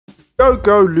Go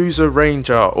Go Loser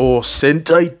Ranger, or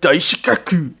Sentai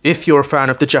Daishikaku if you're a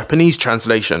fan of the Japanese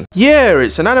translation. Yeah,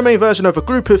 it's an anime version of a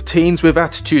group of teens with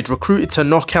attitude recruited to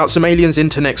knock out some aliens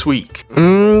into next week.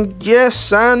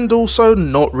 Yes, and also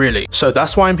not really. So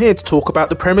that's why I'm here to talk about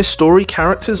the premise, story,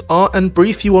 characters, art, and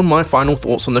brief you on my final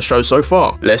thoughts on the show so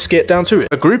far. Let's get down to it.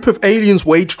 A group of aliens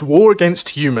waged war against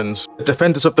humans. The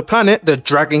defenders of the planet, the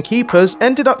Dragon Keepers,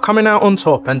 ended up coming out on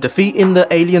top and defeating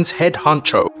the aliens' head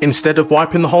honcho. Instead of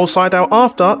wiping the whole side out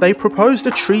after, they proposed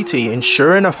a treaty,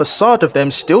 ensuring a facade of them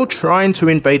still trying to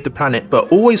invade the planet but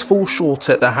always fall short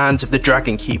at the hands of the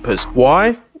Dragon Keepers.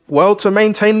 Why? Well, to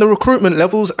maintain the recruitment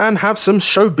levels and have some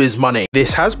showbiz money.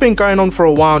 This has been going on for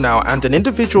a while now, and an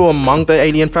individual among the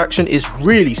alien faction is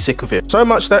really sick of it. So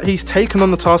much that he's taken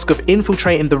on the task of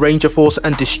infiltrating the Ranger Force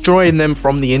and destroying them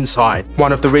from the inside.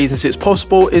 One of the reasons it's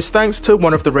possible is thanks to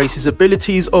one of the race's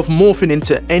abilities of morphing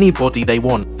into anybody they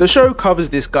want. The show covers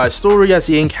this guy's story as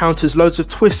he encounters loads of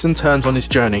twists and turns on his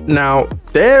journey. Now,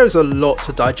 there's a lot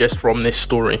to digest from this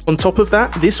story. On top of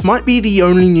that, this might be the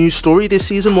only news story this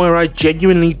season where I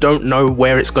genuinely don't know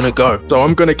where it's gonna go. So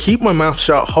I'm gonna keep my mouth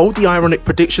shut, hold the ironic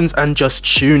predictions, and just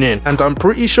tune in. And I'm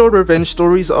pretty sure revenge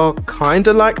stories are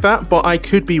kinda like that, but I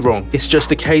could be wrong. It's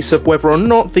just a case of whether or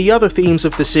not the other themes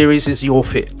of the series is your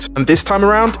fit. And this time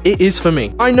around, it is for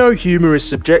me. I know humor is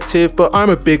subjective, but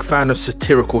I'm a big fan of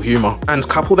satirical humor. And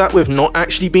couple that with not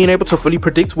actually being able to fully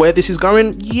predict where this is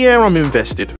going, yeah, I'm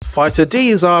invested. Fighter D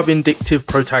is our vindictive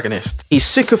protagonist. He's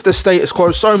sick of the status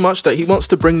quo so much that he wants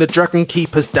to bring the Dragon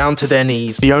Keepers down to their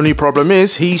knees. The only problem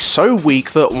is he's so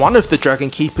weak that one of the Dragon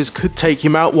Keepers could take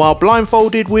him out while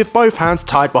blindfolded with both hands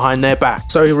tied behind their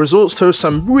back. So he resorts to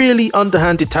some really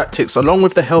underhanded tactics along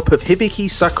with the help of Hibiki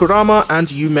Sakurama and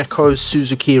Yumeko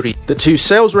Suzukiri, the two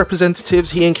sales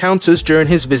representatives he encounters during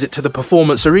his visit to the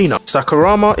performance arena.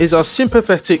 Sakurama is our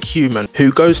sympathetic human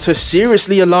who goes to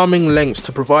seriously alarming lengths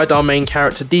to provide our main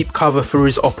character deep cover for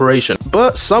his operation,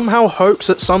 but somehow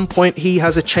hopes at some point he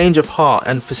has a change of heart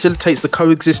and facilitates the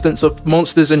coexistence of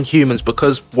monsters and humans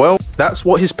because, well, that's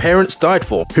what his parents died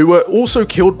for, who were also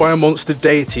killed by a monster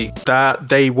deity that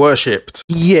they worshipped.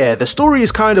 Yeah, the story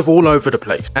is kind of all over the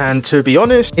place, and to be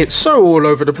honest, it's so all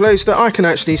over the place that I can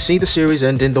actually see the series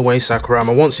ending the way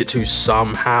Sakurama wants it to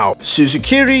somehow.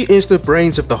 Suzukiri is the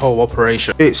brains of the whole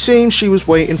operation. It seems she was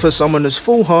waiting for someone as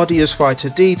foolhardy as Fighter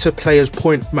D to play as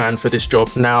point man for this job.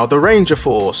 Now, the Ranger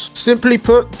Force. Simply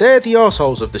put, they're the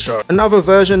assholes of the show. Another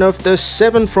version of the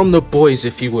Seven from the Boys,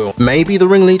 if you will. Maybe the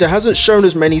ringleader hasn't shown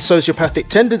as many sociopathic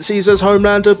tendencies as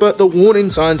Homelander, but the warning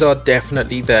signs are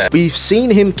definitely there. We've seen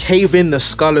him cave in the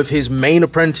skull of his main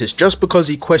apprentice just because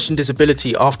he questioned his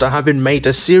ability after having made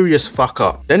a serious fuck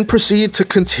up, then proceeded to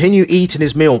continue eating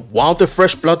his meal while the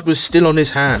fresh blood was still on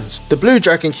his hands. The Blue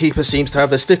Dragon Keeper seems to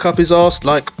have a stick up his arse,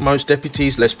 like most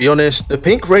deputies, let's be honest. The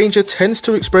Pink Ranger tends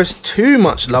to express too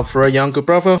much love for a younger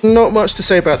brother. Not much to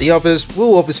say about the others,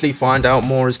 we'll obviously find out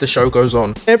more as the show goes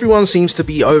on. Everyone seems to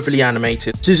be overly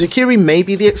animated. Suzukiri may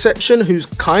be the exception, who's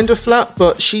kinda flat,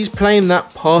 but she's playing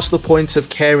that past the point of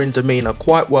caring demeanor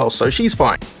quite well, so she's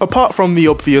fine. Apart from the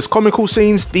obvious comical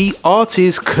scenes, the art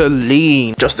is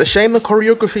clean. Just a shame the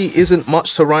choreography isn't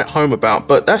much to write home about,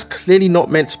 but that's clearly not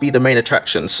meant to be the main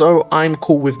attraction, so I'm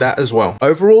cool with that as well.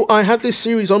 Overall, I had this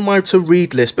series on my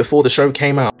to-read list before the show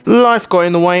came out. Life got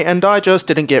in the way and I just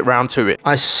didn't get round to it.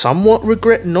 I somewhat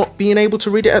regret not being able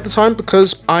to read it at the time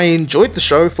because I enjoyed the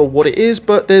show for what it is,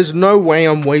 but there's no way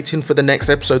I'm waiting for the next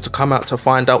episode to come out to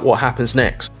find out what happens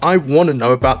next. I want to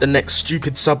know about the next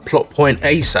stupid subplot point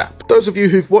ASAP. Those of you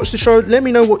who've watched the show, let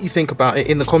me know what you think about it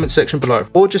in the comment section below,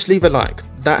 or just leave a like.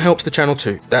 That helps the channel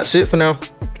too. That's it for now.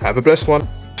 Have a blessed one.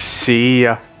 See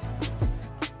ya.